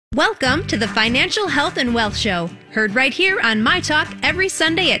Welcome to the Financial Health and Wealth Show, heard right here on My Talk every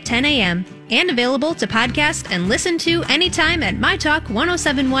Sunday at 10 a.m. and available to podcast and listen to anytime at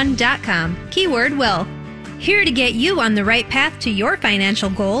mytalk1071.com. Keyword will. Here to get you on the right path to your financial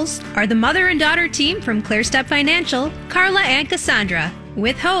goals are the mother and daughter team from ClearStep Financial, Carla and Cassandra,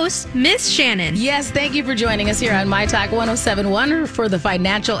 with host Miss Shannan. Yes, thank you for joining us here on My Talk 1071 for the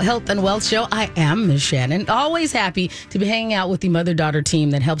Financial Health and Wealth Show. I am Miss Shannan. Always happy to be hanging out with the mother-daughter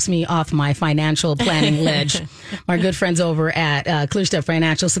team that helps me off my financial planning ledge. My good friends over at ClearStep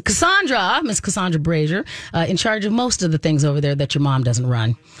Financial. So Cassandra, Miss Cassandra Brashier, in charge of most of the things over there that your mom doesn't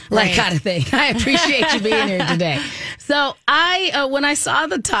run. Like kind of thing. I appreciate you being here today. So when I saw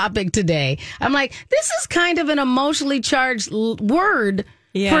the topic today, I'm like, this is kind of an emotionally charged word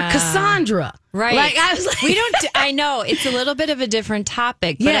for Cassandra. Right. Like, I was like, I know it's a little bit of a different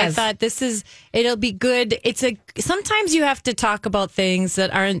topic, but yes. I thought it'll be good. Sometimes you have to talk about things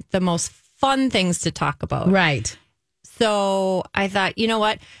that aren't the most fun things to talk about. Right. So I thought, you know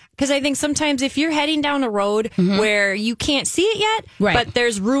what? Because I think sometimes if you're heading down a road where you can't see it yet, but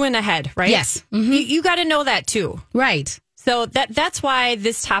there's ruin ahead, right? Yes. Mm-hmm. You got to know that too. Right. So that's why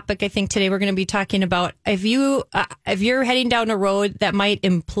this topic, I think today we're going to be talking about if you're heading down a road that might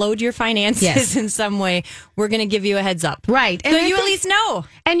implode your finances in some way, we're going to give you a heads up. Right. So you at least know.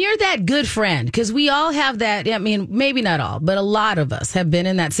 And you're that good friend because we all have that. I mean, maybe not all, but a lot of us have been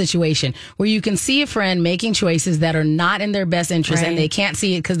in that situation where you can see a friend making choices that are not in their best interest and they can't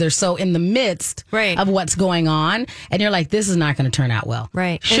see it because they're so in the midst of what's going on. And you're like, this is not going to turn out well.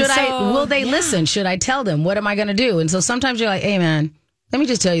 Right. Will they listen? Should I tell them? What am I going to do? And so sometimes you're like, hey, man, let me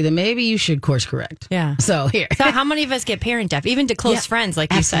just tell you that maybe you should course correct. Yeah. So here. So how many of us get parent deaf, even to close friends,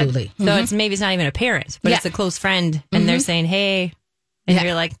 like you said? Absolutely. So it's not even a parent, but it's a close friend, and they're saying, hey, and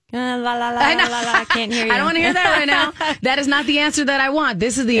you're like, la, la, la, la, I can't hear you. I don't want to hear that right now. That is not the answer that I want.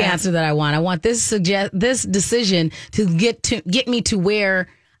 This is the answer that I want. I want this decision to get me to where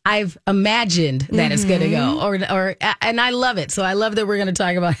I've imagined that it's going to go, and I love it. So I love that we're going to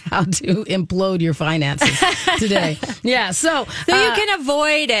talk about how to implode your finances today. Yeah, so you can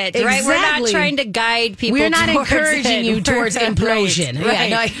avoid it, right? Exactly. We're not trying to guide people. We're not encouraging you towards implosion.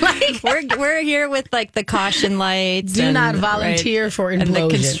 Right. Yeah, no, we're here with like the caution lights. Do not volunteer for implosion. And the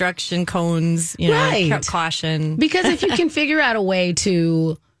construction cones. Caution. Because if you can figure out a way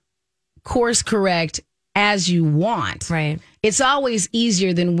to course correct as you want, right? It's always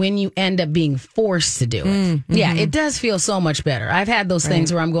easier than when you end up being forced to do it. Mm-hmm. Yeah, it does feel so much better. I've had those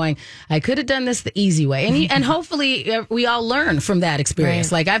things where I'm going, I could have done this the easy way. And hopefully we all learn from that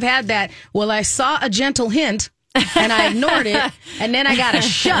experience. Like I've had that, I saw a gentle hint and I ignored it, and then I got a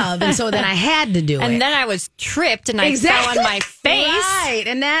shove, and so then I had to do it. And then I was tripped, and I fell on my face. Right,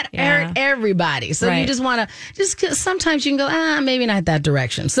 and that hurt everybody. So you just want to, sometimes you can go, maybe not that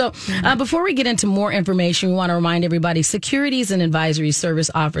direction. So before we get into more information, we want to remind everybody, securities and advisory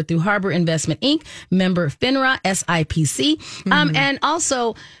service offered through Harbor Investment Inc., member FINRA, SIPC, and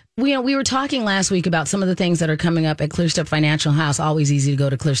also, we were talking last week about some of the things that are coming up at ClearStep Financial House. Always easy to go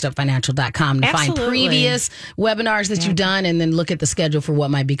to clearstepfinancial.com to find previous webinars that you've done and then look at the schedule for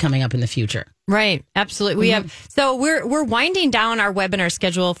what might be coming up in the future. Right. Absolutely. We have, so we're winding down our webinar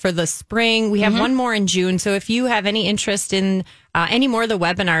schedule for the spring. We have one more in June. So if you have any interest in any more of the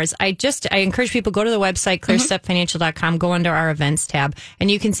webinars, I encourage people go to the website, clearstepfinancial.com, go under our events tab,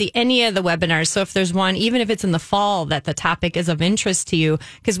 and you can see any of the webinars. So if there's one, even if it's in the fall that the topic is of interest to you,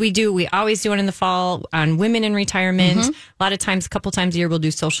 because we always do it in the fall on women in retirement. A lot of times, a couple times a year, we'll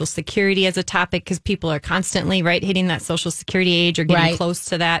do Social Security as a topic because people are constantly hitting that Social Security age or getting close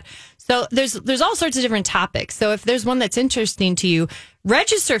to that. So there's all sorts of different topics. So if there's one that's interesting to you,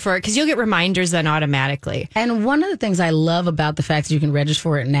 register for it because you'll get reminders then automatically. And one of the things I love about the fact that you can register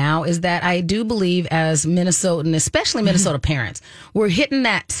for it now is that I do believe as Minnesotan, especially Minnesota parents, we're hitting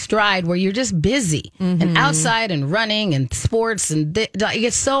that stride where you're just busy and outside and running and sports. And it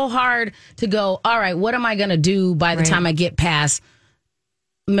gets so hard to go, all right, what am I going to do by the time I get past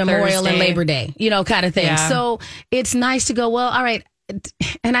Memorial and Labor Day, kind of thing. Yeah. So it's nice to go, well, all right.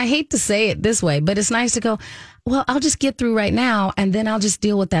 And I hate to say it this way, but it's nice to go, well, I'll just get through right now and then I'll just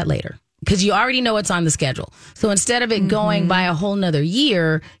deal with that later. Because you already know it's on the schedule. So instead of it going by a whole nother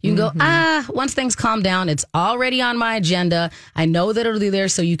year, you can go, once things calm down, it's already on my agenda. I know that it'll be there.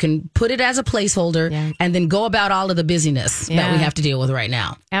 So you can put it as a placeholder and then go about all of the busyness that we have to deal with right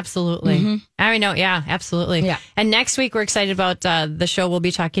now. Absolutely. I know. Yeah, absolutely. Yeah. And next week, we're excited about the show we'll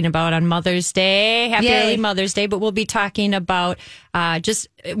be talking about on Mother's Day. Happy early Mother's Day. But we'll be talking about just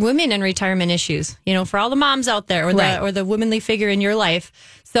women and retirement issues, for all the moms out there or the womanly figure in your life.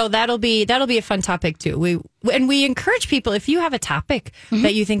 So that'll be a fun topic too. and we encourage people, if you have a topic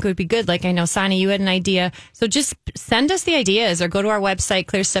that you think would be good, like I know, Sonny, you had an idea. So just send us the ideas or go to our website,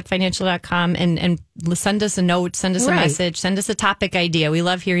 ClearStepFinancial.com, and send us a note, send us a message, send us a topic idea. We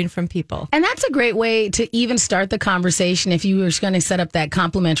love hearing from people. And that's a great way to even start the conversation if you were going to set up that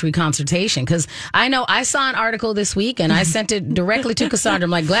complimentary consultation. Because I know I saw an article this week and I sent it directly to Cassandra.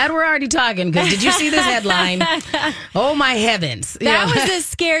 I'm like, glad we're already talking, because did you see this headline? Oh, my heavens. That was a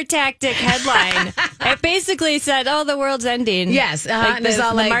scare tactic headline. It basically said, oh, the world's ending. Yes. Like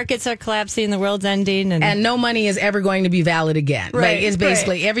the markets are collapsing, the world's ending. And no money is ever going to be valid again. Right. Like, it's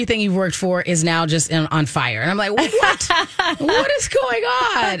basically everything you've worked for is now just on fire. And I'm like, what? What is going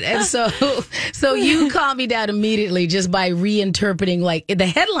on? And so you calmed me down immediately just by reinterpreting. Like, the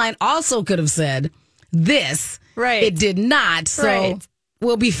headline also could have said this. Right. It did not. So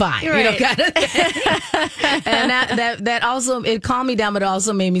we'll be fine. Right. You know, kind of thing. And that also, it calmed me down, but it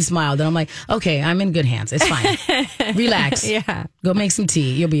also made me smile. Then I'm like, okay, I'm in good hands. It's fine. Relax. Yeah. Go make some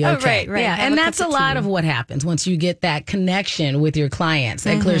tea. You'll be okay. Right. Yeah. And that's a lot of what happens once you get that connection with your clients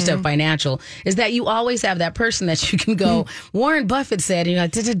at ClearStep Financial, is that you always have that person that you can go, Warren Buffett said, and you're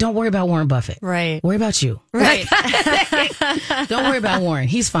like, don't worry about Warren Buffett. Right. Worry about you. Right. Don't worry about Warren.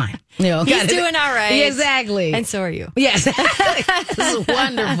 He's fine. You know, he's doing all right. Exactly. And so are you. Yes. This is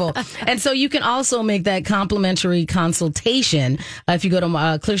wonderful. And so you can also make that complimentary consultation if you go to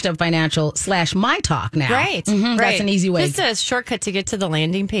ClearStep Financial /MyTalk now. Right. That's an easy way. Just a shortcut to get to the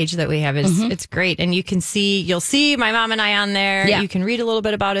landing page that we have. It's great. And you'll see my mom and I on there. Yeah. You can read a little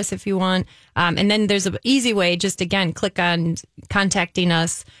bit about us if you want. And then there's an easy way. Just again, click on contacting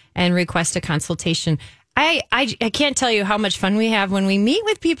us and request a consultation. I can't tell you how much fun we have when we meet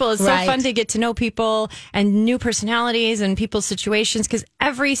with people. It's so fun to get to know people and new personalities and people's situations, because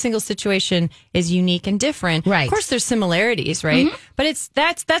every single situation is unique and different. Right. Of course, there's similarities, right? But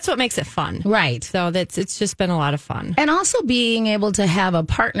that's what makes it fun. Right. So it's just been a lot of fun. And also being able to have a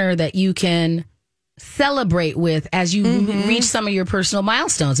partner that you can celebrate with as you reach some of your personal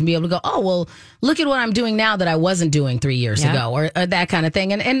milestones, and be able to go, oh, well, look at what I'm doing now that I wasn't doing 3 years ago, or that kind of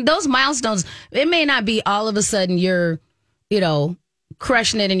thing. And those milestones, it may not be all of a sudden you're,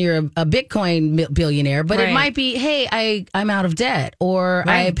 crushing it and you're a Bitcoin billionaire, but it might be, hey, I'm out of debt, or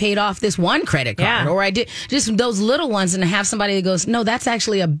I paid off this one credit card, or I did just those little ones, and have somebody that goes, no, that's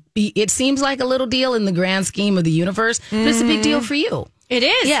actually it seems like a little deal in the grand scheme of the universe, but it's a big deal for you. It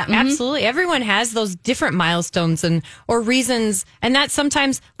is. Yeah, absolutely. Everyone has those different milestones or reasons. And that's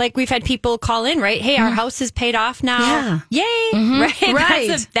sometimes, like, we've had people call in, right? Hey, our house is paid off now. Yeah. Yay.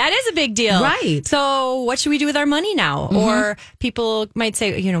 Right. That is a big deal. Right. So what should we do with our money now? Or people might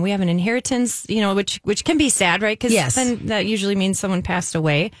say, we have an inheritance, which can be sad, right? Because then that usually means someone passed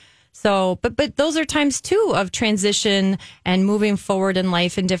away. So, but those are times too of transition and moving forward in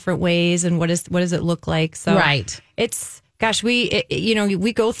life in different ways. And what does it look like? So it's, gosh, we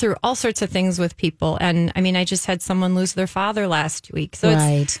go through all sorts of things with people. And I mean, I just had someone lose their father last week. So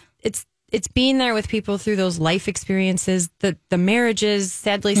it's being there with people through those life experiences, the marriages,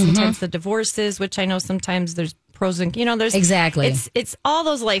 sadly, sometimes the divorces, which I know sometimes there's pros and, there's exactly. It's all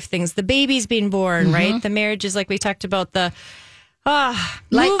those life things, the babies being born, right? The marriages, like we talked about, like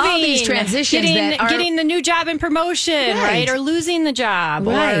moving, all these transitions, getting the new job and promotion, right? Or losing the job,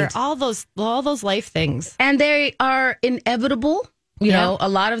 or all those life things, and they are inevitable. A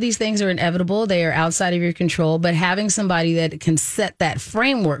lot of these things are inevitable. They are outside of your control. But having somebody that can set that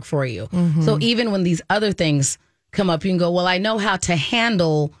framework for you, so even when these other things come up, you can go, well, I know how to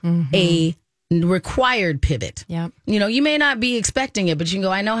handle a required pivot. Yeah, you may not be expecting it, but you can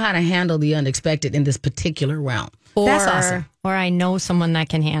go, I know how to handle the unexpected in this particular realm. That's awesome. Or I know someone that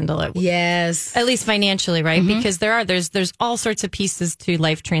can handle it. Yes. At least financially, right? Because there's all sorts of pieces to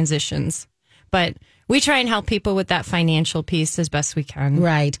life transitions. But we try and help people with that financial piece as best we can.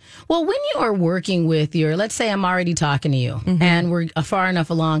 Right. Well, when you are working with let's say I'm already talking to you and we're far enough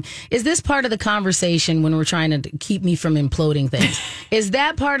along, is this part of the conversation when we're trying to keep me from imploding things? Is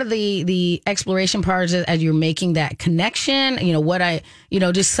that part of the exploration part as you're making that connection?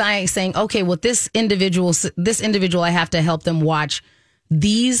 Just saying, okay, well, this individual, I have to help them watch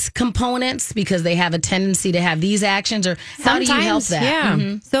these components because they have a tendency to have these actions, or how do you help that?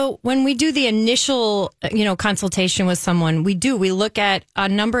 Yeah. So when we do the initial, consultation with someone, we look at a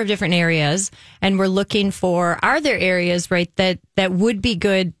number of different areas, and we're looking for, are there areas, right, that that would be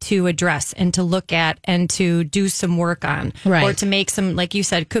good to address and to look at and to do some work on, or to make some, like you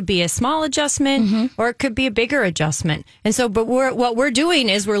said, could be a small adjustment or it could be a bigger adjustment. And so, but what we're doing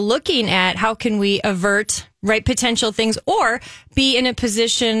is we're looking at how can we avert potential things or be in a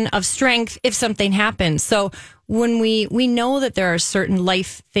position of strength if something happens. So when we know that there are certain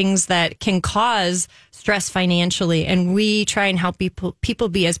life things that can cause stress financially, and we try and help people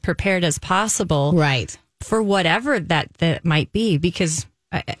be as prepared as possible, for whatever that might be, because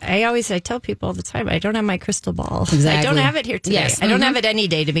I tell people all the time, I don't have my crystal ball. Exactly. I don't have it here today. Yes. I don't have it any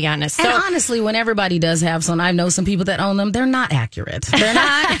day, to be honest. And honestly, when everybody does have some, I know some people that own them, they're not accurate. They're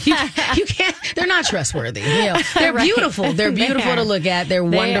not, you can't, they're not trustworthy. They're beautiful. They're beautiful to look at. They're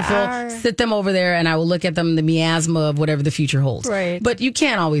wonderful. Sit them over there and I will look at them, the miasma of whatever the future holds. Right. But you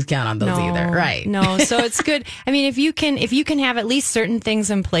can't always count on those either. Right. No. So it's good. I mean, if you can have at least certain things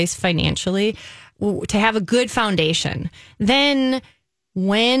in place financially to have a good foundation, then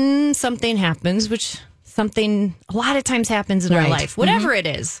when something happens, which a lot of times happens in our life, whatever it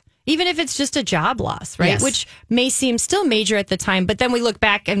is, even if it's just a job loss, which may seem still major at the time, but then we look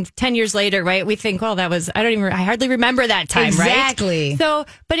back and 10 years later, we think, well, I hardly remember that time, exactly. So,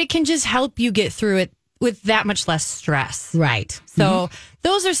 but it can just help you get through it with that much less stress. Right. So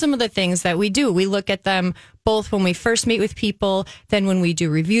those are some of the things that we do. We look at them both when we first meet with people, then when we do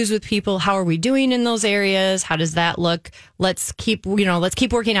reviews with people. How are we doing in those areas? How does that look? Let's keep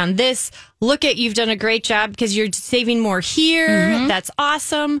working on this. Look at, you've done a great job because you're saving more here. That's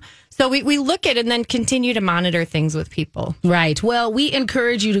awesome. So we look at it and then continue to monitor things with people. Right. Well, we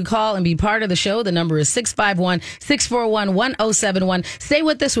encourage you to call and be part of the show. The number is 651-641-1071. Stay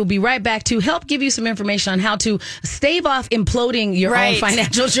with us. We'll be right back to help give you some information on how to stave off imploding your own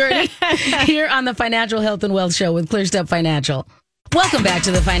financial journey here on the Financial Health and Wealth Show with ClearStep Financial. Welcome back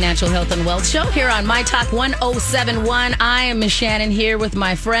to the Financial Health and Wealth Show here on My Talk 1071. I am Miss Shannan here with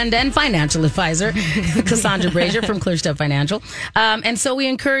my friend and financial advisor, Cassandra Brashier from ClearStep Financial. And so we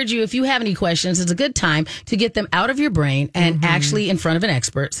encourage you, if you have any questions, it's a good time to get them out of your brain and actually in front of an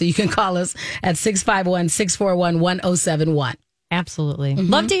expert. So you can call us at 651-641-1071. Absolutely.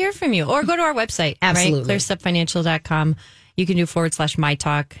 Love to hear from you. Or go to our website. Absolutely. ClearStepFinancial.com. You can do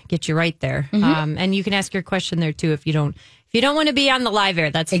 /MyTalk, get you right there. And you can ask your question there too if you don't want to be on the live air.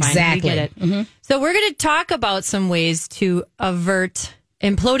 That's fine. Exactly. We get it. So we're going to talk about some ways to avert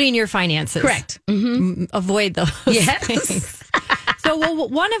imploding your finances. Correct. Avoid those. Yes. So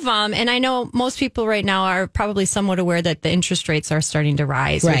one of them, and I know most people right now are probably somewhat aware that the interest rates are starting to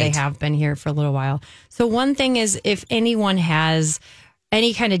rise, or they have been here for a little while. So one thing is, if anyone has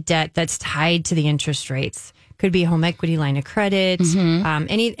any kind of debt that's tied to the interest rates, could be a home equity line of credit,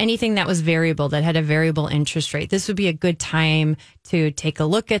 anything that was variable, that had a variable interest rate. This would be a good time to take a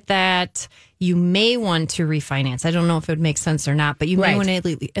look at that. You may want to refinance. I don't know if it would make sense or not, but you may want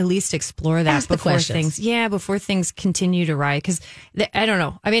to at least explore that before things continue to rise. Because I don't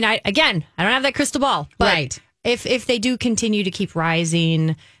know. I mean, I don't have that crystal ball. But if they do continue to keep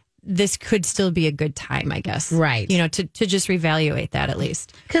rising, this could still be a good time, I guess. Right. To just reevaluate that at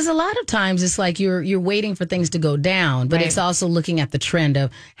least. Because a lot of times it's like you're waiting for things to go down, but it's also looking at the trend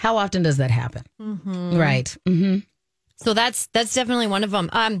of how often does that happen. Right. So that's definitely one of them.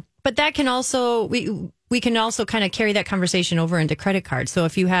 But that can also, we can also kind of carry that conversation over into credit cards. So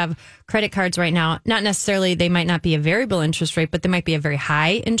if you have credit cards right now, not necessarily, they might not be a variable interest rate, but they might be a very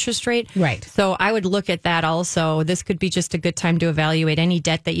high interest rate. Right. So I would look at that also. This could be just a good time to evaluate any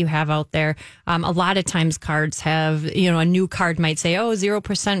debt that you have out there. A lot of times cards have, a new card might say,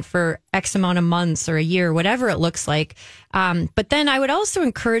 0% for X amount of months or a year, whatever it looks like. But then I would also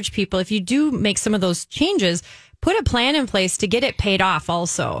encourage people, if you do make some of those changes, put a plan in place to get it paid off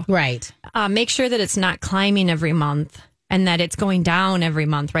also. Right. Make sure that it's not climbing every month and that it's going down every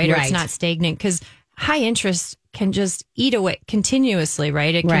month, right? Or it's not stagnant, because high interest can just eat away continuously,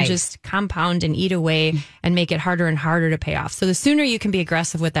 right? It can just compound and eat away and make it harder and harder to pay off. So the sooner you can be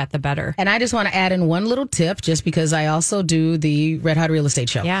aggressive with that, the better. And I just want to add in one little tip, just because I also do the Red Hot Real Estate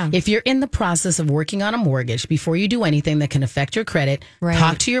Show. Yeah. If you're in the process of working on a mortgage, before you do anything that can affect your credit,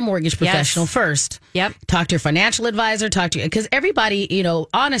 talk to your mortgage professional first. Yep. Talk to your financial advisor, because everybody,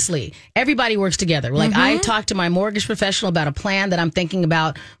 honestly, everybody works together. Like I talked to my mortgage professional about a plan that I'm thinking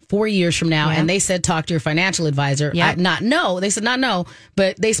about 4 years from now, and they said, talk to your financial advisor. Yep. They said not no,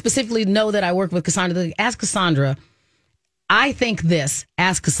 but they specifically know that I work with Cassandra. Ask Cassandra. I think this.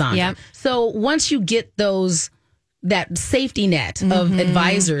 Ask Cassandra. Yep. So once you get that safety net of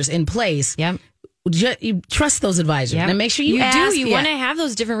advisors in place, you trust those advisors and make sure you ask. You want to have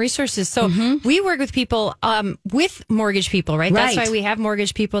those different resources. So we work with people, with mortgage people, right? That's why we have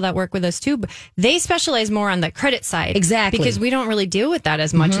mortgage people that work with us too. But they specialize more on the credit side. Exactly. Because we don't really deal with that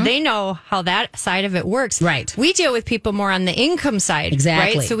as much. They know how that side of it works. Right. We deal with people more on the income side.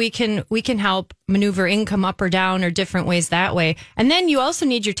 Exactly. Right? So we can help maneuver income up or down or different ways that way. And then you also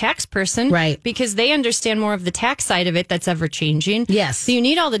need your tax person. Right. Because they understand more of the tax side of it that's ever changing. Yes. So you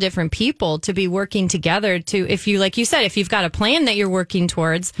need all the different people to be working together to, if you, like you said, if you've got a plan that you're working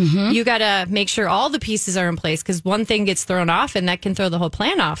towards, you got to make sure all the pieces are in place, because one thing gets thrown off and that can throw the whole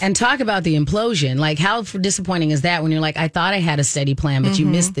plan off. And talk about the implosion. Like, how disappointing is that when you're like, I thought I had a steady plan, but you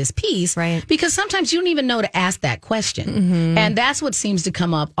missed this piece. Right. Because sometimes you don't even know to ask that question. And that's what seems to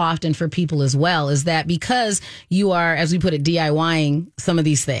come up often for people as well, is that because you are, as we put it, DIYing some of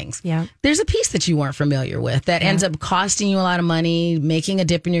these things, there's a piece that you weren't familiar with that ends up costing you a lot of money, making a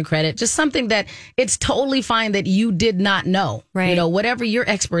dip in your credit, just something that it's totally fine that you did not know. Right. You know, whatever you're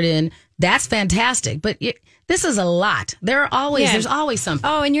expert in, that's fantastic. But this is a lot. There's always something.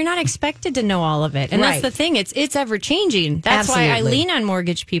 Oh, and you're not expected to know all of it. And that's the thing. It's ever changing. That's why I lean on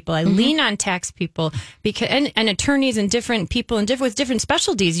mortgage people. I lean on tax people, because and attorneys and different people with different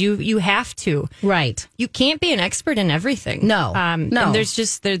specialties. You have to. Right. You can't be an expert in everything. No. And there's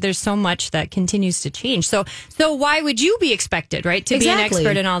just there's so much that continues to change. So why would you be expected, right, to be an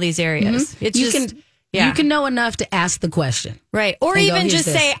expert in all these areas? It's You can know enough to ask the question. Right. Or even just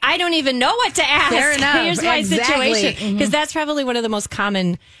say, I don't even know what to ask. Fair enough. Here's my situation. Mm-hmm. Because that's probably one of the most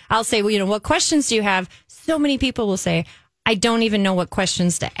common. I'll say, well, what questions do you have? So many people will say, I don't even know what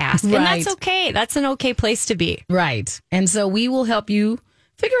questions to ask. Right. And that's okay. That's an okay place to be. Right. And so we will help you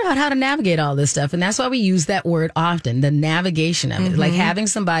figure out how to navigate all this stuff. And that's why we use that word often, the navigation of it. Like having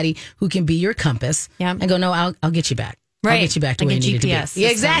somebody who can be your compass and go, no, I'll get you back. Right. I'll get you back to where you need to be. Yeah,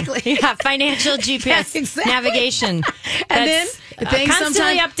 exactly. Yeah, financial GPS navigation. And then things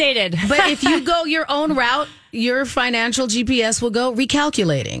constantly updated. But if you go your own route, your financial GPS will go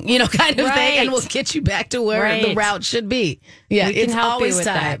recalculating, kind of thing, and will get you back to where the route should be. Yeah, we can it's help always you with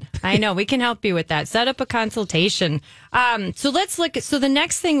time. that. I know, we can help you with that. Set up a consultation. So let's look at, so the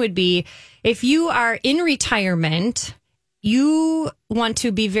next thing would be, if you are in retirement, you want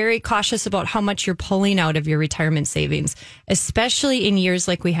to be very cautious about how much you're pulling out of your retirement savings, especially in years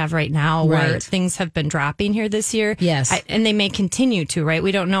like we have right now, where things have been dropping here this year. Yes. And they may continue to, right?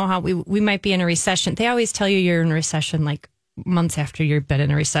 We don't know how we might be in a recession. They always tell you you're in a recession like months after you've been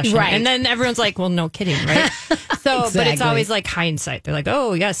in a recession. Right. And then everyone's like, well, no kidding, right? So, Exactly. But it's always like hindsight. They're like,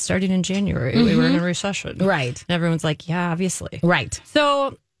 oh, yes, starting in January, we were in a recession. Right. And everyone's like, yeah, obviously. Right.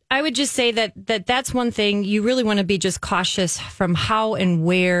 So I would just say that's one thing. You really want to be just cautious from how and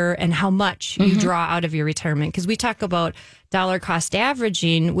where and how much you draw out of your retirement. Because we talk about dollar cost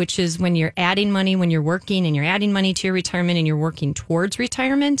averaging, which is when you're adding money, when you're working and you're adding money to your retirement and you're working towards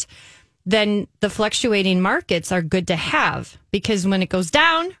retirement. Then the fluctuating markets are good to have, because when it goes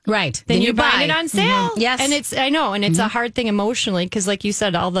down, then you're buying it on sale. Yes. And it's a hard thing emotionally, because like you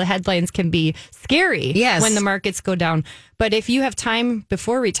said, all the headlines can be scary when the markets go down. But if you have time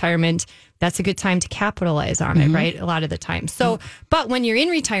before retirement, that's a good time to capitalize on it, right? A lot of the time. So, but when you're in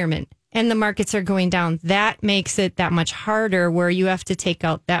retirement and the markets are going down, that makes it that much harder, where you have to take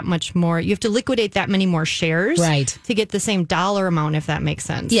out that much more. You have to liquidate that many more shares to get the same dollar amount, if that makes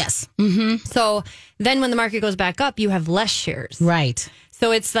sense. Yes. So then when the market goes back up, you have less shares. Right.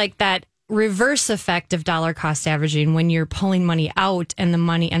 So it's like that reverse effect of dollar cost averaging, when you're pulling money out and the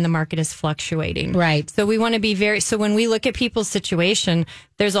market is fluctuating. Right. So we want to be so when we look at people's situation,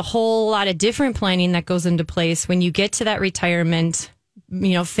 there's a whole lot of different planning that goes into place when you get to that retirement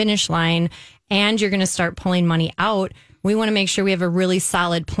finish line, and you're going to start pulling money out. We want to make sure we have a really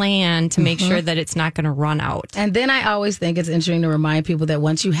solid plan to make sure that it's not going to run out. And then I always think it's interesting to remind people that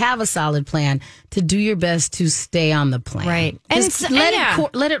once you have a solid plan, to do your best to stay on the plan. Right. Just let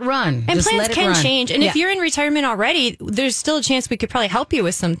it run. And just plans let it can run. change. And if you're in retirement already, there's still a chance we could probably help you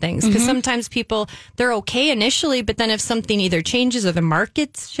with some things. Because sometimes people, they're okay initially, but then if something either changes or the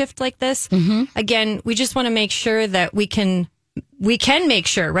markets shift like this, again, we just want to make sure that we can make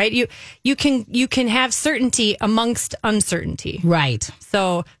sure, right? You can have certainty amongst uncertainty. Right.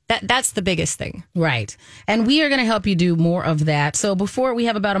 So that's the biggest thing. Right. And we are going to help you do more of that. So we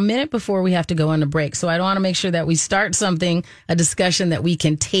have about a minute before we have to go on a break. So I want to make sure that we start a discussion that we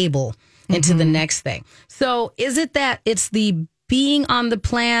can table into the next thing. So is it that it's the being on the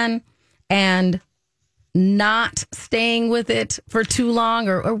plan and not staying with it for too long,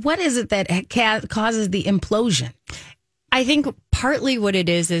 or what is it that causes the implosion? I think partly what it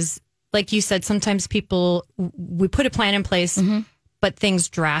is like you said, sometimes we put a plan in place, but things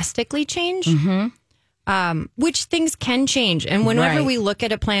drastically change. Which things can change. And whenever we look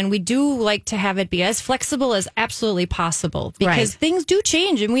at a plan, we do like to have it be as flexible as absolutely possible because things do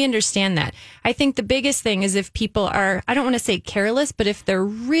change and we understand that. I think the biggest thing is if people are, I don't want to say careless, but if they're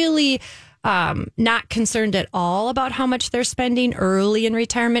really not concerned at all about how much they're spending early in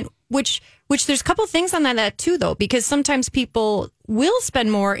retirement, which there's a couple things on that too, though, because sometimes people will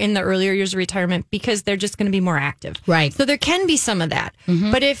spend more in the earlier years of retirement because they're just going to be more active. Right. So there can be some of that.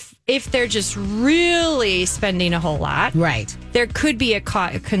 But if they're just really spending a whole lot, there could be a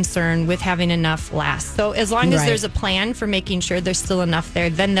concern with having enough last. So as long as there's a plan for making sure there's still enough there,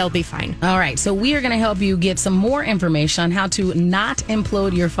 then they'll be fine. All right. So we are going to help you get some more information on how to not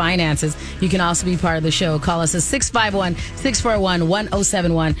implode your finances. You can also be part of the show. Call us at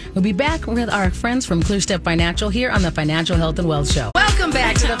 651-641-1071. We'll be back with our friends from ClearStep Financial here on the Financial Health and Wealth Show. Welcome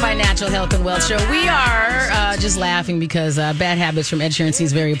back to the Financial Health and Wealth Show. We are just laughing because Bad Habits from Ed Sheeran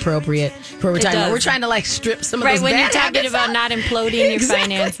seems very appropriate for retirement. We're trying to like strip some of those bad habits. Right, when you're talking about not imploding your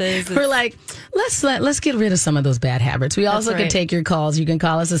finances. We're like, let's get rid of some of those bad habits. We also can take your calls. You can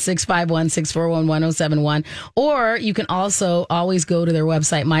call us at 651-641-1071. Or you can also always go to their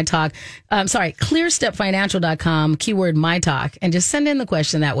website, ClearStepFinancial.com, keyword MyTalk, and just send in the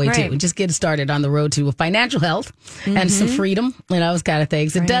question that way too. And just get started on the road to financial health and some freedom and those kind of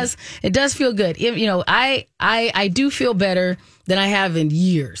things. It does feel good. I do feel better than I have in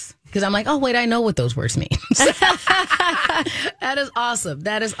years. Because I'm like, oh, wait, I know what those words mean. That is awesome.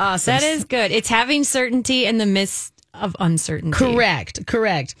 That is good. It's having certainty in the midst of uncertainty. Correct.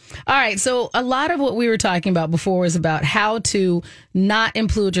 All right. So a lot of what we were talking about before was about how to not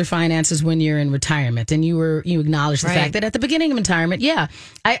implode your finances when you're in retirement. And you acknowledged the fact that at the beginning of retirement,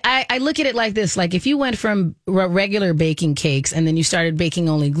 I look at it like this. Like if you went from regular baking cakes and then you started baking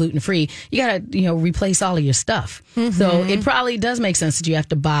only gluten-free, you got to, replace all of your stuff. So it probably does make sense that you have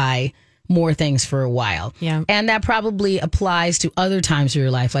to buy more things for a while. Yeah. And that probably applies to other times of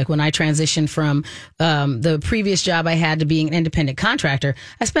your life. Like when I transitioned from the previous job I had to being an independent contractor,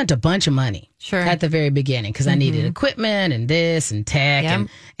 I spent a bunch of money at the very beginning because I needed equipment and this and tech.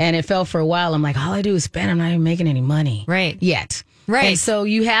 And it felt for a while, I'm like, all I do is spend. I'm not even making any money yet. Right. And so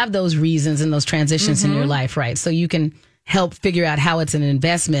you have those reasons and those transitions in your life, right? So you can help figure out how it's an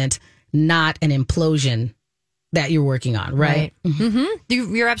investment, not an implosion that you're working on, right?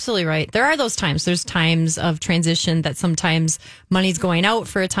 You're absolutely right. There are those times. There's times of transition that sometimes money's going out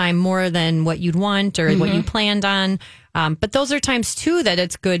for a time more than what you'd want or what you planned on. But those are times too that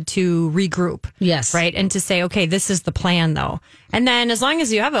it's good to regroup. Yes. Right. And to say, okay, this is the plan though. And then as long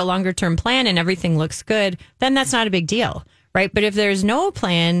as you have a longer term plan and everything looks good, then that's not a big deal. Right. But if there's no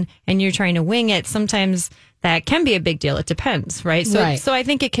plan and you're trying to wing it, sometimes that can be a big deal. It depends, right? So I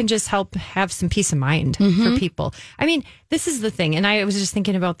think it can just help have some peace of mind for people. I mean, this is the thing, and I was just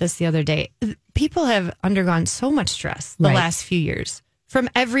thinking about this the other day. People have undergone so much stress the last few years from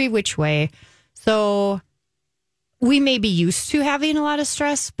every which way. So we may be used to having a lot of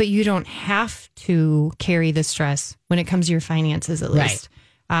stress, but you don't have to carry the stress when it comes to your finances, at least.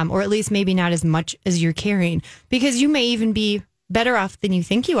 Or at least maybe not as much as you're carrying, because you may even be better off than you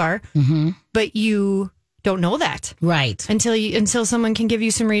think you are, but you don't know that until someone can give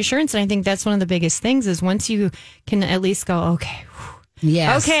you some reassurance. And I think that's one of the biggest things is once you can at least go, okay,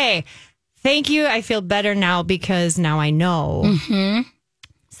 okay, thank you, I feel better now because now I know.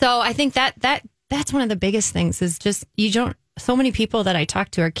 So I think that's one of the biggest things is just so many people that I talk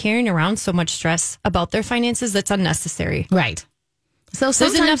to are carrying around so much stress about their finances that's unnecessary. So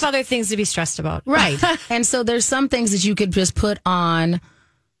there's enough other things to be stressed about. And so there's some things that you could just put on.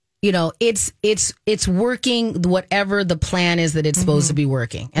 It's working whatever the plan is that it's supposed to be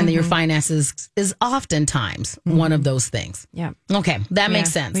working. And your finances is oftentimes one of those things. Yeah. Okay. That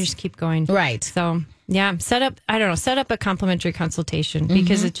makes sense. We just keep going. Right. So set up a complimentary consultation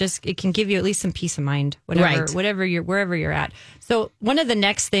because it can give you at least some peace of mind, wherever you're at. So one of the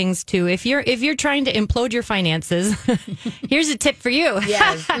next things too, if you're trying to implode your finances, here's a tip for you.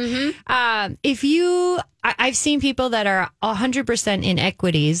 Yes. I've seen people that are 100% in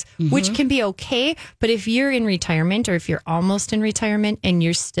equities, which can be okay. But if you're in retirement or if you're almost in retirement and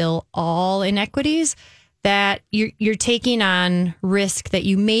you're still all in equities, that you're taking on risk that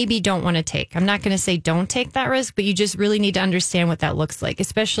you maybe don't want to take. I'm not going to say don't take that risk, but you just really need to understand what that looks like,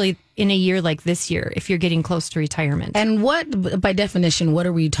 especially in a year like this year, if you're getting close to retirement. And by definition, what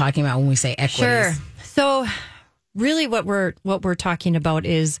are we talking about when we say equities? Sure. So really what we're talking about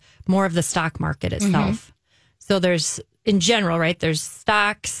is more of the stock market itself. So there's, in general, right, there's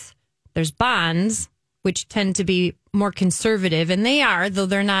stocks, there's bonds, which tend to be more conservative, and they are, though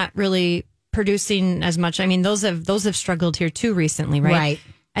they're not really producing as much. I mean, those have struggled here too recently, right? Right.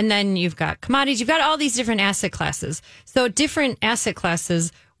 And then you've got commodities, you've got all these different asset classes. So different asset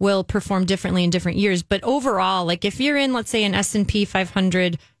classes will perform differently in different years. But overall, like if you're in, let's say, an S&P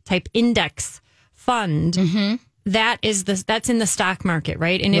 500 type index fund, that's in the stock market,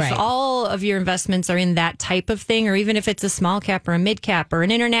 right? And if all of your investments are in that type of thing, or even if it's a small cap or a mid cap or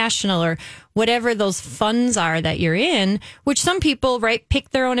an international or whatever those funds are that you're in, which some people, right, pick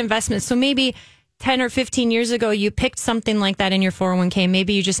their own investments. So maybe 10 or 15 years ago, you picked something like that in your 401k.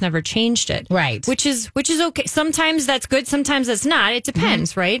 Maybe you just never changed it. Right. Which is okay. Sometimes that's good. Sometimes that's not. It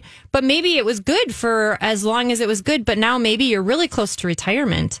depends, right? But maybe it was good for as long as it was good. But now maybe you're really close to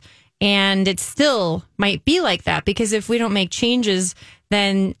retirement and it still might be like that, because if we don't make changes,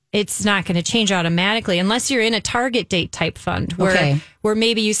 then it's not going to change automatically unless you're in a target date type fund where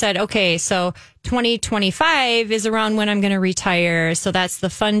maybe you said, okay, so 2025 is around when I'm going to retire. So that's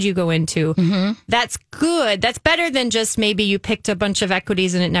the fund you go into. That's good. That's better than just maybe you picked a bunch of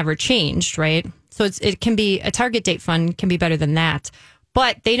equities and it never changed, right? So it can be a target date fund can be better than that.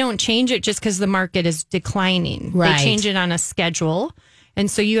 But they don't change it just because the market is declining. Right. They change it on a schedule. And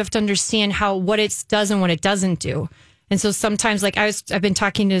so you have to understand what it does and what it doesn't do. And so sometimes, like I've been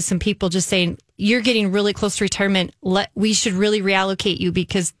talking to some people just saying, you're getting really close to retirement. We should really reallocate you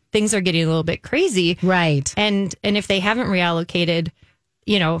because things are getting a little bit crazy. Right. And if they haven't reallocated,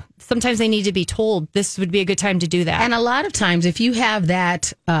 sometimes they need to be told this would be a good time to do that. And a lot of times, if you have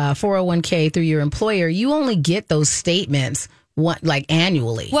that 401k through your employer, you only get those statements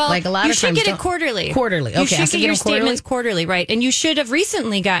annually. Well, like a lot you of should times get it quarterly. Quarterly. Okay, You should get your statements quarterly, right? And you should have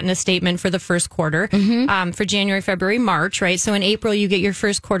recently gotten a statement for the first quarter for January, February, March, right? So in April, you get your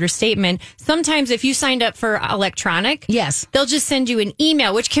first quarter statement. Sometimes if you signed up for electronic, yes, they'll just send you an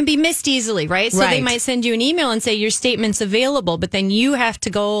email, which can be missed easily, right? So they might send you an email and say your statement's available, but then you have to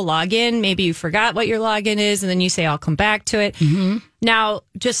go log in. Maybe you forgot what your login is, and then you say, I'll come back to it. Now,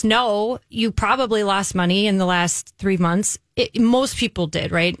 just know you probably lost money in the last 3 months. Most people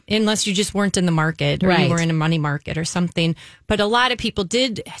did, right? Unless you just weren't in the market or you were in a money market or something. But a lot of people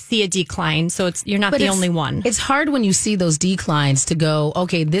did see a decline. So you're not the only one. It's hard when you see those declines to go,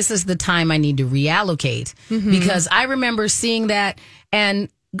 okay, this is the time I need to reallocate. Because I remember seeing that and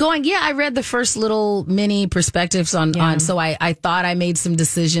going, I read the first little mini perspectives on so I thought I made some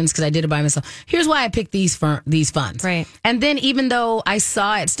decisions because I did it by myself. Here's why I picked these funds. Right. And then even though I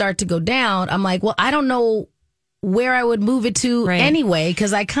saw it start to go down, I'm like, well, I don't know where I would move it to anyway,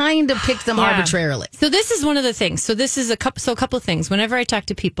 because I kind of picked them arbitrarily. So this is one of the things. So this is a couple of things. Whenever I talk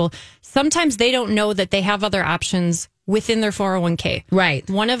to people, sometimes they don't know that they have other options within their 401k. Right.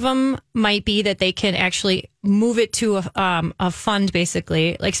 One of them might be that they can actually move it to a fund,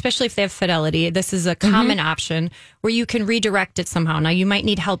 basically, like especially if they have Fidelity. This is a common option where you can redirect it somehow. Now, you might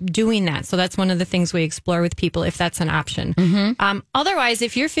need help doing that. So that's one of the things we explore with people if that's an option. Otherwise,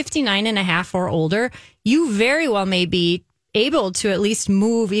 if you're 59 and a half or older, you very well may be able to at least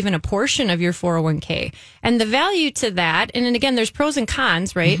move even a portion of your 401k. And the value to that, and then again, there's pros and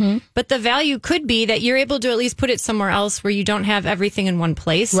cons, right? But the value could be that you're able to at least put it somewhere else where you don't have everything in one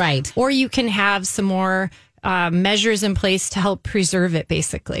place. Right. Or you can have some more measures in place to help preserve it,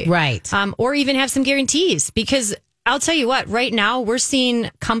 basically. Right. Or even have some guarantees, because I'll tell you what, right now we're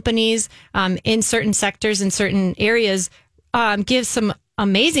seeing companies in certain sectors, in certain areas, give some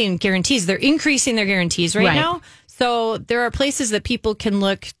amazing guarantees. They're increasing their guarantees right now. So there are places that people can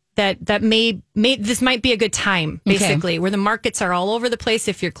look that may this might be a good time, basically, where the markets are all over the place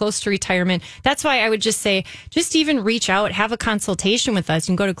if you're close to retirement. That's why I would just say, just even reach out, have a consultation with us.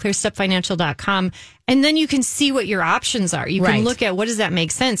 You can go to ClearStepFinancial.com, and then you can see what your options are. You can look at, what does that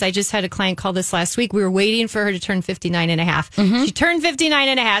make sense? I just had a client call this last week. We were waiting for her to turn 59 and a half. She turned 59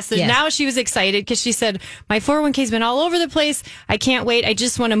 and a half. So now she was excited because she said, my 401k's been all over the place. I can't wait. I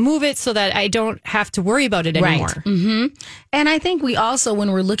just want to move it so that I don't have to worry about it anymore. And I think we also,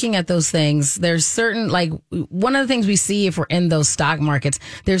 when we're looking at those things, there's certain, like, one of the things we see if we're in those stock markets,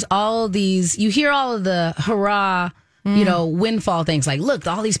 there's all these, you hear all of the hurrah, windfall things like, look,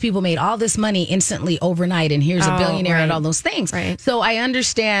 all these people made all this money instantly overnight, and here's a billionaire and all those things. So I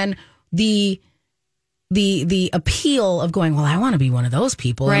understand the appeal of going, well, I want to be one of those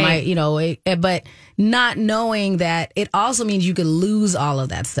people. But not knowing that it also means you could lose all of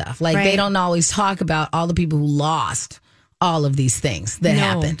that stuff. Like they don't always talk about all the people who lost all of these things that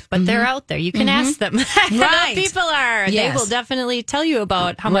happened. But they're out there. You can ask them. Right. People are. Yes. They will definitely tell you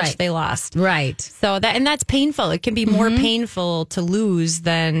about how much they lost. Right. So that's painful. It can be more painful to lose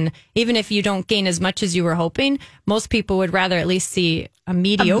than even if you don't gain as much as you were hoping. Most people would rather at least see a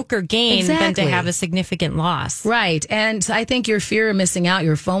mediocre gain than to have a significant loss. Right. And I think your fear of missing out,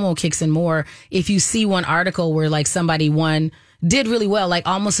 your FOMO kicks in more if you see one article where like somebody did really well, like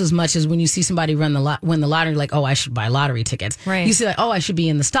almost as much as when you see somebody win the lottery, like, oh, I should buy lottery tickets. Right. You see like, oh, I should be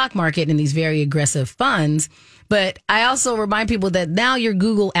in the stock market in these very aggressive funds. But I also remind people that now your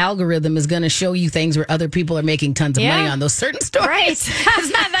Google algorithm is going to show you things where other people are making tons of money on those certain stories. Right.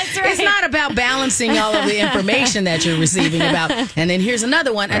 That's right. It's not about balancing all of the information that you're receiving about. And then here's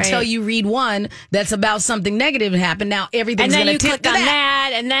another one until you read one that's about something negative that happened. Now everything's going to tip to click on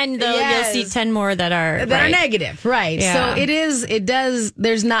that, and then you'll see 10 more that are negative. Right. Yeah. So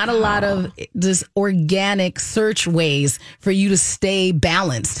there's not a lot of this organic search ways for you to stay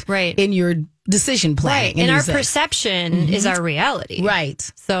balanced in your decision planning. Right. And our perception is our reality. Right.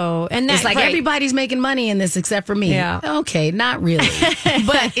 So, and that's it's like everybody's making money in this except for me. Yeah. Okay, not really.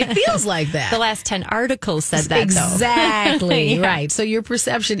 But it feels like that. The last 10 articles said that, Exactly. Yeah. Right. So your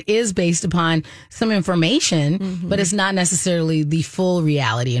perception is based upon some information, but it's not necessarily the full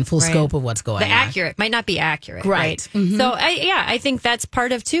reality and full scope of what's going on. Accurate might not be accurate. Right. So, I think that's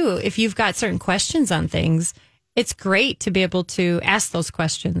part of, too, if you've got certain questions on things, it's great to be able to ask those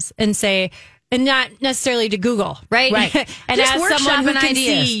questions and say, and not necessarily to Google, right? And just ask someone who can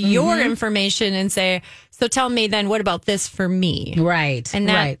ideas. see your information and say, so tell me then, what about this for me? Right. And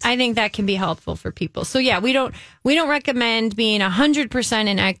that I think that can be helpful for people. So yeah, we don't recommend being 100%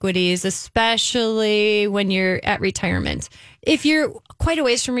 in equities, especially when you're at retirement. If you're quite a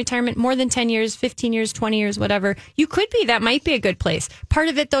ways from retirement, more than 10 years, 15 years, 20 years, whatever, you could be. That might be a good place. Part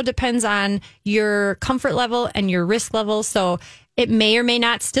of it, though, depends on your comfort level and your risk level. So it may or may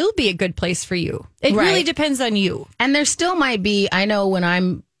not still be a good place for you. It really depends on you. And there still might be, I know when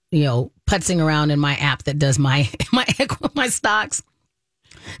I'm, putzing around in my app that does my stocks,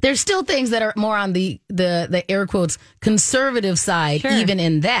 there's still things that are more on the air quotes conservative side, even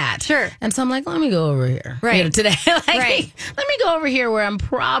in that. Sure. And so I'm like, let me go over here. Today. Let me go over here where I'm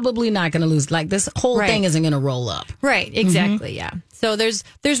probably not going to lose. Like this whole thing isn't going to roll up. Right. Exactly. Yeah. So there's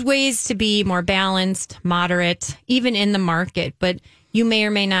ways to be more balanced, moderate, even in the market, but you may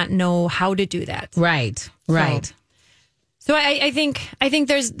or may not know how to do that. Right. So I think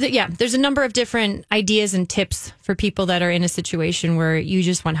there's a number of different ideas and tips for people that are in a situation where you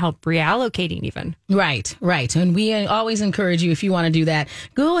just want help reallocating even. Right. And we always encourage you, if you want to do that,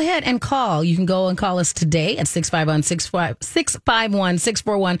 go ahead and call. You can go and call us today at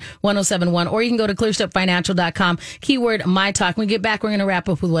 651-641-1071, or you can go to ClearStepFinancial.com, keyword My Talk. When we get back, we're going to wrap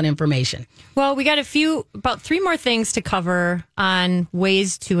up with one information. Well, we got about 3 more things to cover on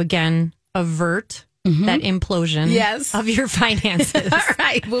ways to, again, avert that implosion of your finances. All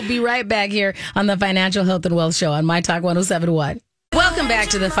right. We'll be right back here on the Financial Health and Wealth Show on My Talk 107.1. Welcome back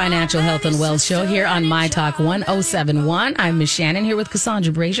to the Financial Health and Wealth Show here on My Talk 107.1. I'm Miss Shannan here with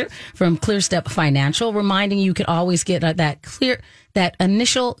Cassandra Brashier from ClearStep Financial, reminding you could always get that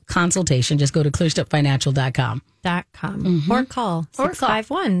initial consultation. Just go to ClearStepFinancial.com. Or call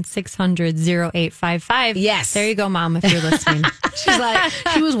 651-600-0855. Yes. There you go, Mom, if you're listening. She's like,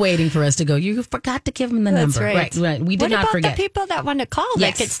 she was waiting for us to go. You forgot to give them the number. Right. We did not forget. What about the people that want to call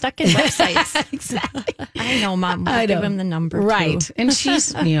that get stuck in websites? Exactly. I know, Mom. We'll give them the number, right. too. And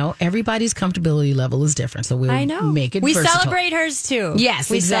she's, everybody's comfortability level is different. So we'll make it versatile. Celebrate hers, too. Yes,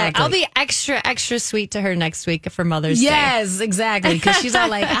 exactly. I'll be extra, extra sweet to her next week for Mother's Day. Yes, exactly. Because she's all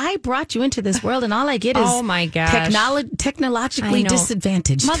like, I brought you into this world and all I get is oh my gosh. Technologically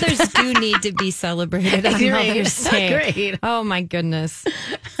disadvantaged. Mothers do need to be celebrated on Mother's Day. Great. Oh my goodness.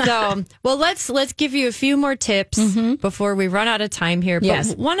 So, well, let's give you a few more tips before we run out of time here.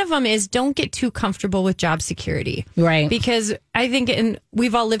 But one of them is don't get too comfortable with job security. Right. Because I think, and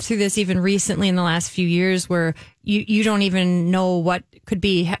we've all lived through this even recently in the last few years, where you don't even know what could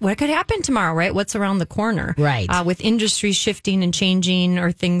happen tomorrow, right? What's around the corner. Right. With industries shifting and changing,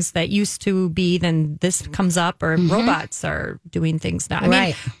 or things that used to be, then this comes up, or robots are doing things now. I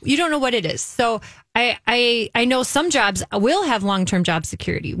mean, you don't know what it is. So I know some jobs will have long-term job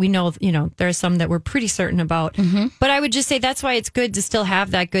security. We know, there are some that we're pretty certain about. But I would just say that's why it's good to still have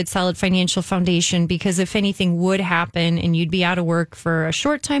that good, solid financial foundation, because if anything would happen and you'd be out of work for a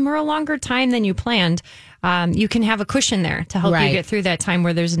short time or a longer time than you planned, you can have a cushion there to help you get through that time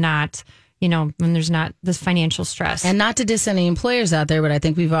where there's not when there's not this financial stress. And not to diss any employers out there, but I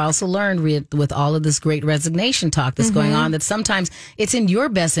think we've also learned with all of this great resignation talk that's going on that sometimes it's in your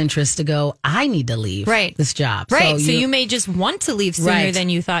best interest to go, I need to leave this job. Right. So you may just want to leave sooner than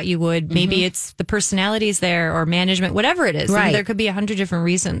you thought you would. Maybe it's the personalities there or management, whatever it is. Right. And there could be 100 different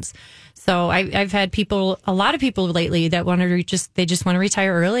reasons. So I've had a lot of people lately that they just want to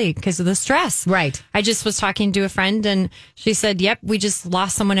retire early because of the stress. Right. I just was talking to a friend and she said, yep, we just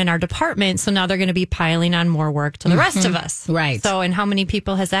lost someone in our department. So now they're going to be piling on more work to the rest of us. Right. So, and how many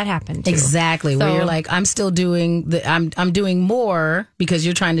people has that happened to? Exactly. Where you're like, I'm still doing I'm doing more because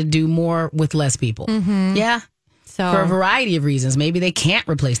you're trying to do more with less people. Yeah. So, for a variety of reasons. Maybe they can't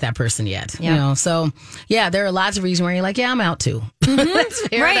replace that person yet. Yep. So yeah, there are lots of reasons where you're like, yeah, I'm out too. That's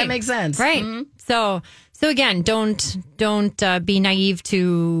fair. Right. That makes sense. Right. So again, don't be naive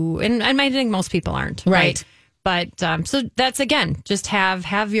to, and I think most people aren't. Right. But so that's, again, just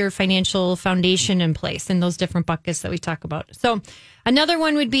have your financial foundation in place in those different buckets that we talk about. So another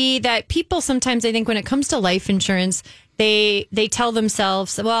one would be that people sometimes, I think when it comes to life insurance, they tell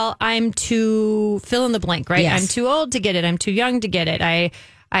themselves, well, I'm too fill in the blank, right? Yes. I'm too old to get it. I'm too young to get it.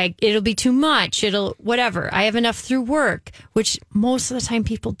 It'll be too much. It'll whatever. I have enough through work, which most of the time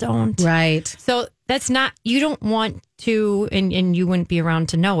people don't. Right. So that's not, you don't want to, and you wouldn't be around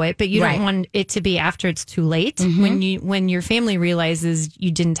to know it, but you don't want it to be after it's too late when your family realizes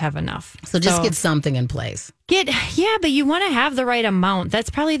you didn't have enough. So just get something in place. But you want to have the right amount. That's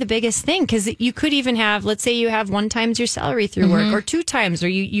probably the biggest thing, because you could even have, let's say you have 1 times your salary through work, or 2 times, or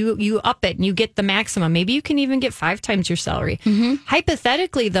you up it and you get the maximum. Maybe you can even get 5 times your salary.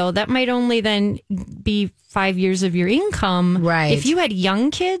 Hypothetically, though, that might only then be 5 years of your income. Right. If you had young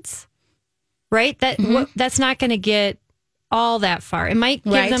kids, right, that's not going to get all that far. It might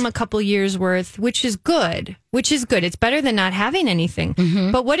give them a couple years worth, which is good. It's better than not having anything.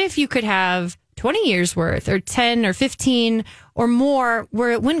 But what if you could have 20 years worth, or 10 or 15 or more,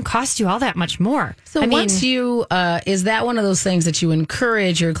 where it wouldn't cost you all that much more? So once you, is that one of those things that you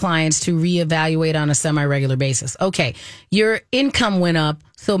encourage your clients to reevaluate on a semi-regular basis? Okay, your income went up,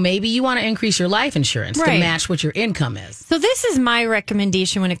 so maybe you want to increase your life insurance to match what your income is. So this is my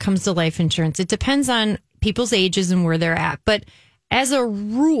recommendation when it comes to life insurance. It depends on people's ages and where they're at. But as a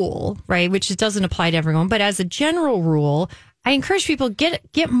rule, right, which it doesn't apply to everyone, but as a general rule, I encourage people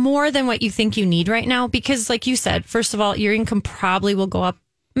get more than what you think you need right now, because like you said, first of all, your income probably will go up.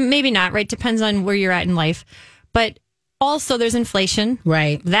 Maybe not, right? Depends on where you're at in life. But also there's inflation.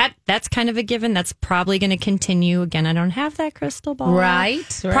 Right. That's kind of a given. That's probably going to continue. Again, I don't have that crystal ball.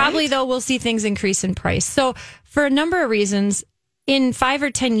 Right. Probably, though, we'll see things increase in price. So for a number of reasons, in 5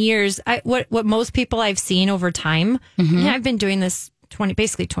 or 10 years, what most people I've seen over time, I've been doing this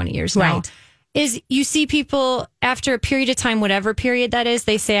basically 20 years now, is you see people after a period of time, whatever period that is,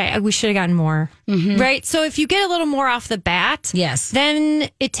 they say, we should have gotten more. Right? So if you get a little more off the bat, then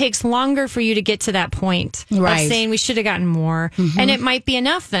it takes longer for you to get to that point of saying we should have gotten more. And it might be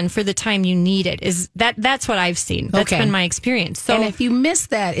enough then for the time you need it. That's what I've seen. That's been my experience. So, and if you miss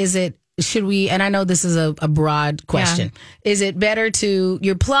that, should we, and I know this is a broad question, is it better to,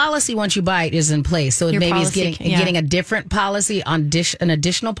 your policy once you buy it is in place, so maybe it's getting a different policy on an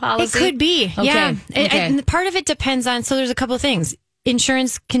additional policy? It could be, Okay. And part of it depends on, so there's a couple of things.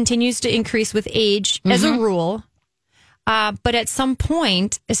 Insurance continues to increase with age as a rule. But at some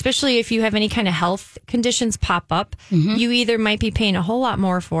point, especially if you have any kind of health conditions pop up, you either might be paying a whole lot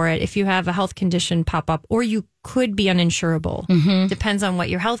more for it if you have a health condition pop up, or you could be uninsurable. Depends on what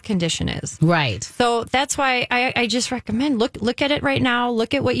your health condition is. Right. So that's why I just recommend look at it right now.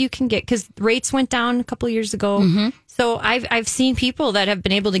 Look at what you can get, because rates went down a couple of years ago. So I've seen people that have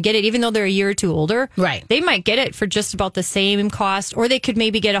been able to get it, even though they're a year or two older. Right. They might get it for just about the same cost, or they could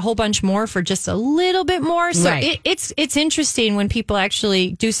maybe get a whole bunch more for just a little bit more. So it's interesting when people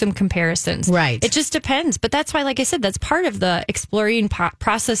actually do some comparisons. Right. It just depends. But that's why, like I said, that's part of the exploring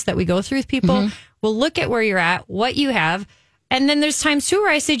process that we go through with people. We'll look at where you're at, what you have. And then there's times too where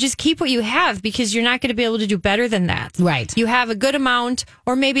I say just keep what you have, because you're not going to be able to do better than that. Right. You have a good amount,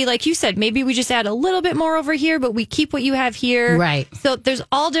 or maybe like you said, maybe we just add a little bit more over here, but we keep what you have here. Right. So there's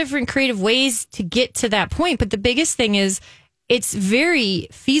all different creative ways to get to that point. But the biggest thing is it's very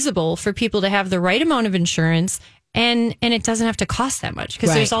feasible for people to have the right amount of insurance, and it doesn't have to cost that much,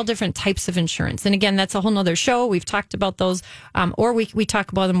 because there's all different types of insurance. And again, that's a whole nother show. We've talked about those, or we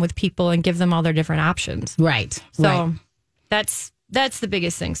talk about them with people and give them all their different options. Right. So that's the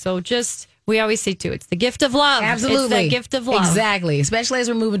biggest thing. So just we always say too, it's the gift of love. Absolutely. It's the gift of love. Exactly. Especially as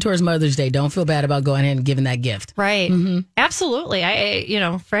we're moving towards Mother's Day. Don't feel bad about going ahead and giving that gift. Right. Absolutely.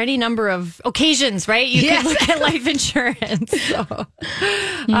 For any number of occasions, right? You can look at life insurance. So.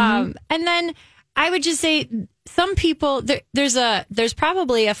 And then I would just say some people, there's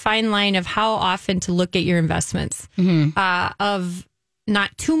probably a fine line of how often to look at your investments, of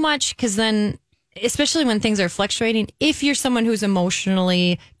not too much, because then, especially when things are fluctuating, if you're someone who's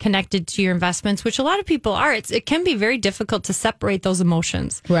emotionally connected to your investments, which a lot of people are, it can be very difficult to separate those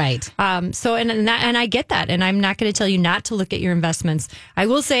emotions. Right. So, and I get that. And I'm not going to tell you not to look at your investments. I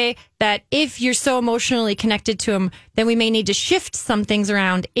will say that if you're so emotionally connected to them, then we may need to shift some things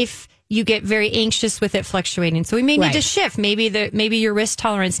around if you get very anxious with it fluctuating. So we may need to shift. Maybe your risk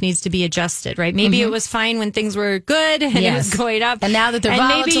tolerance needs to be adjusted, right? Maybe it was fine when things were good and it was going up. And now that they're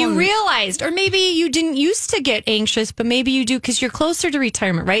volatile. Maybe you realized, or maybe you didn't used to get anxious, but maybe you do because you're closer to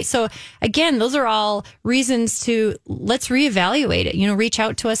retirement, right? So again, those are all reasons to let's reevaluate it. Reach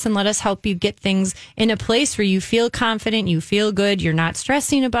out to us and let us help you get things in a place where you feel confident, you feel good, you're not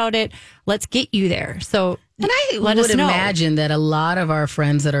stressing about it. Let's get you there. So, and I would imagine that a lot of our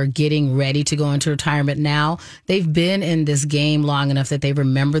friends that are getting ready to go into retirement now, they've been in this game long enough that they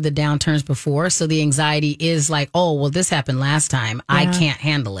remember the downturns before. So the anxiety is like, oh, well, this happened last time. I can't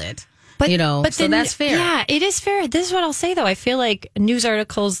handle it. But so then, that's fair. Yeah, it is fair. This is what I'll say, though. I feel like news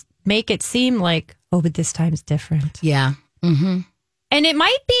articles make it seem like, oh, but this time's different. Yeah. Mm-hmm. And it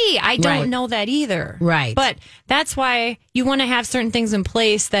might be. I don't know that either. Right. But that's why you want to have certain things in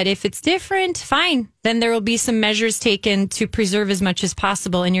place that if it's different, fine. Then there will be some measures taken to preserve as much as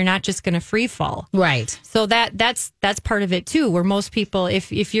possible, and you're not just going to free fall. Right. So that's part of it too, where most people,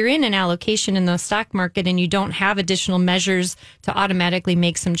 if you're in an allocation in the stock market and you don't have additional measures to automatically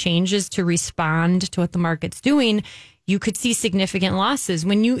make some changes to respond to what the market's doing, you could see significant losses.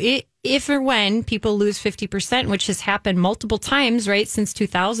 If or when people lose 50%, which has happened multiple times, right, since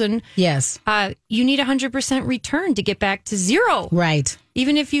 2000. Yes. You need 100% return to get back to zero. Right.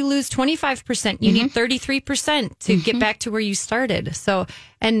 Even if you lose 25%, you need 33% to get back to where you started. So,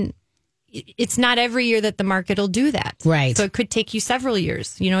 and it's not every year that the market will do that. Right. So it could take you several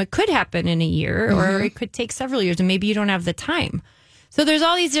years. It could happen in a year or it could take several years and maybe you don't have the time. So there's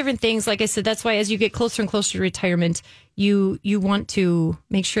all these different things. Like I said, that's why as you get closer and closer to retirement, you want to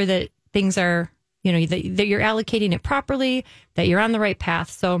make sure that things are, that you're allocating it properly, that you're on the right path.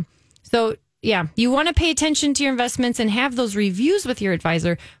 So yeah, you want to pay attention to your investments and have those reviews with your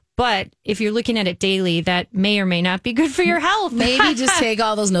advisor. But if you're looking at it daily, that may or may not be good for your health. Maybe just take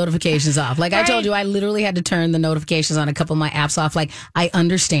all those notifications off. Like I told you, I literally had to turn the notifications on a couple of my apps off. Like, I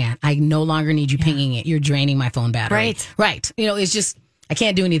understand. I no longer need you pinging it. You're draining my phone battery. Right. It's just, I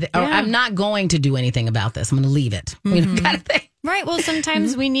can't do anything. Or I'm not going to do anything about this. I'm going to leave it. Kind of thing. Right. Well,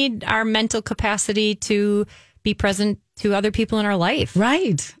 sometimes we need our mental capacity to be present to other people in our life.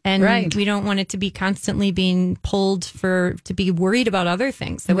 Right. And we don't want it to be constantly being pulled to be worried about other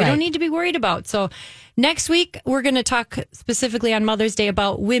things that we don't need to be worried about. So next week, we're going to talk specifically on Mother's Day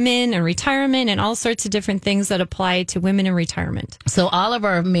about women and retirement and all sorts of different things that apply to women in retirement. So all of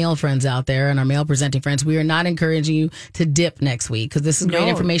our male friends out there and our male presenting friends, we are not encouraging you to dip next week because this is great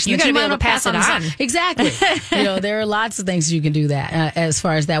information. You got to be able to pass it on. Exactly. There are lots of things you can do that as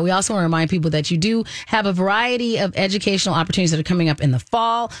far as that. We also want to remind people that you do have a variety of educational opportunities that are coming up in the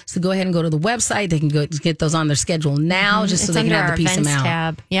fall. So go ahead and go to the website. They can go get those on their schedule now just so they can have the piece amount.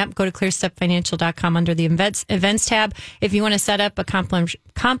 Tab. Yep. Go to ClearStepFinancial.com under the events tab. If you want to set up a complimentary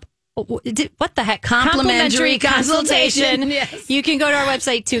consultation, yes. You can go to our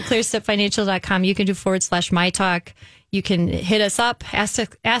website too, ClearStepFinancial.com. You can do /MyTalk. You can hit us up, ask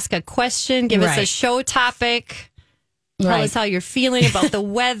a question, give us a show topic. Tell us how you're feeling about the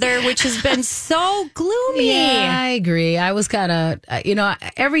weather, which has been so gloomy. Yeah, I agree. I was kind of,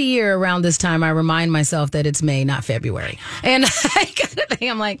 every year around this time, I remind myself that it's May, not February. And I kind of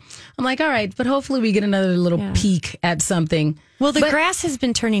think, I'm like, all right, but hopefully we get another little peek at something. Well, the grass has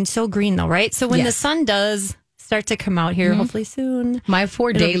been turning so green though, right? So when the sun does start to come out here, hopefully soon. My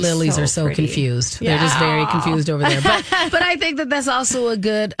 4 daylilies are so confused. Yeah. They're just very confused over there. But I think that that's also a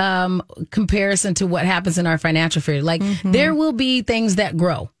good comparison to what happens in our financial field. Like there will be things that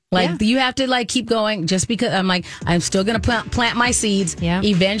grow. Like you have to keep going just because I'm still going to plant my seeds. Yeah.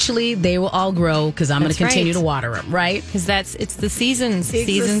 Eventually they will all grow because I'm going to continue to water them, right? Because it's the seasons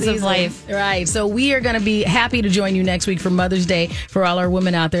of life. Right. So we are going to be happy to join you next week for Mother's Day for all our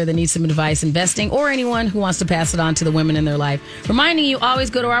women out there that need some advice investing or anyone who wants to pass it on to the women in their life. Reminding you, always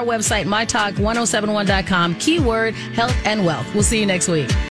go to our website, mytalk1071.com, keyword health and wealth. We'll see you next week.